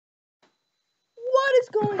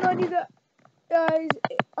going on, you guys?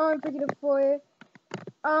 I'm Frankie the Foyer.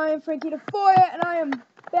 I'm Frankie the Foyer, and I am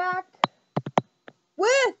back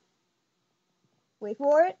with. Wait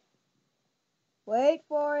for it. Wait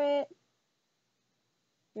for it.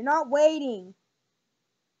 You're not waiting.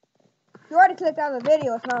 You already clicked out of the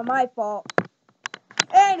video. It's not my fault.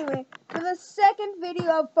 Anyway, for the second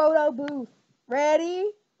video of Photobooth.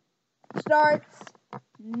 Ready? Starts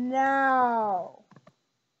now.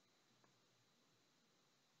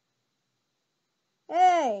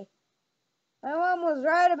 Hey, my mom was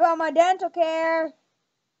right about my dental care.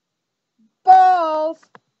 Balls.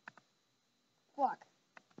 Fuck.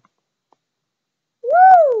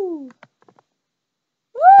 Woo!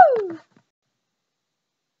 Woo!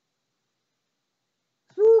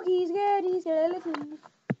 Spooky, scary skeletons.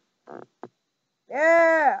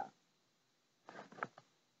 Yeah.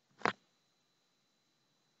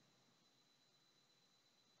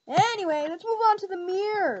 Anyway, let's move on to the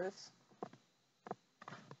mirrors.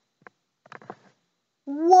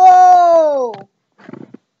 Whoa!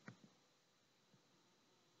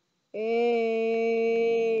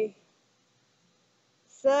 Hey.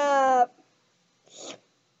 What's up? It's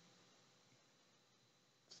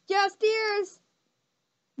just ears.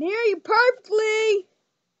 I hear you perfectly.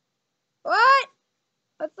 What?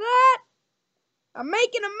 What's that? I'm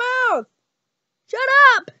making a mouth. Shut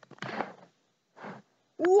up.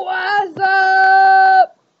 What's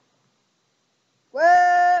up?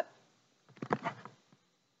 What?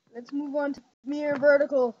 Let's move on to mirror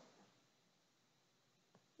vertical.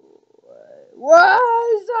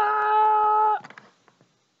 What's up?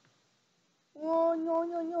 No, no,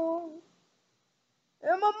 no, no.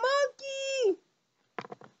 I'm a monkey.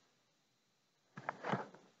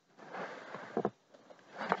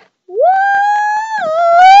 Woo!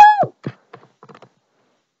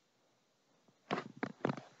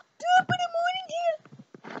 Top of the morning here.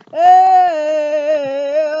 Hey,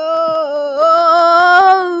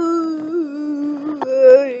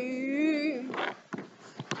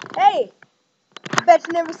 hey, I bet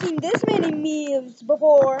you never seen this many memes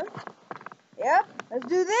before. Yep, let's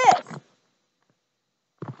do this.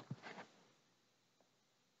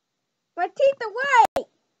 My teeth away.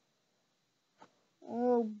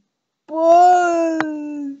 Oh, buzz.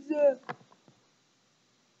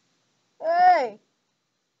 Hey.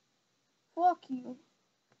 Fuck you.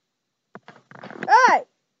 Hey.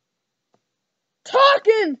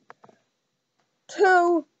 Talking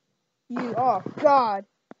to you. Oh, God.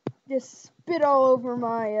 Just spit all over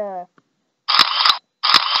my,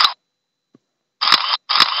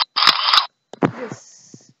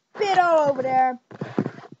 just spit all over there.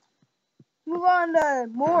 Move on to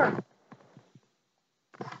more.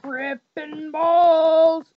 Tripping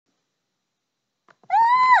balls.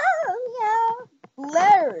 Oh, yeah.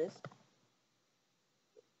 Letters.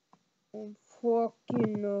 I'm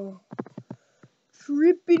fucking,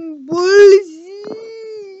 tripping balls.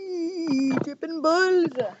 Tripping balls.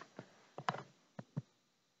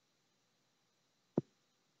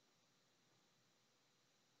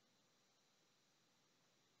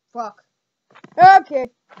 Fuck. Okay.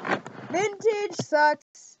 Vintage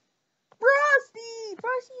sucks. Frosty!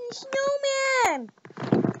 Frosty the Snowman!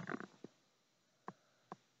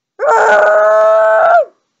 Ah!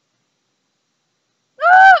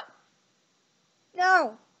 Ah!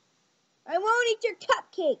 No. I won't eat your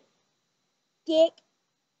cupcake, dick.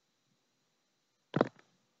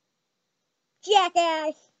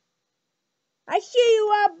 Jackass. I see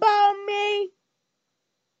you about me.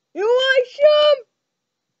 You want some?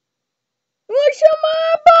 You want some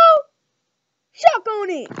eyeball? Suck on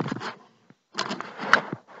it.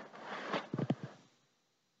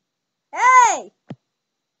 Hey!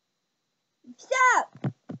 What's up?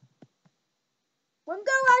 Wanna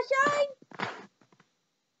go outside?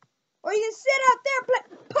 Or you can sit out there and play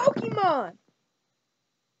Pokemon?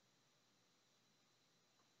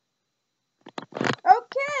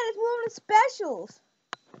 Okay, let's move on to specials.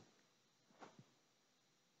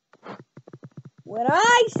 When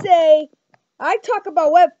I say I talk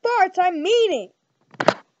about wet farts, I mean it.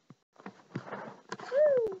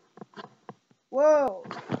 Whoa.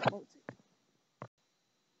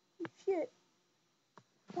 Shit.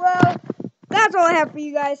 Well, that's all I have for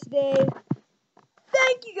you guys today.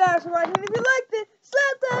 Thank you guys for watching. If you liked it,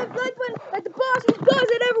 slap that like button like the bossest boss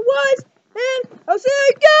it ever was. And I'll see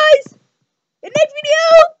you guys in the next video.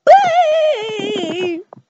 Bye!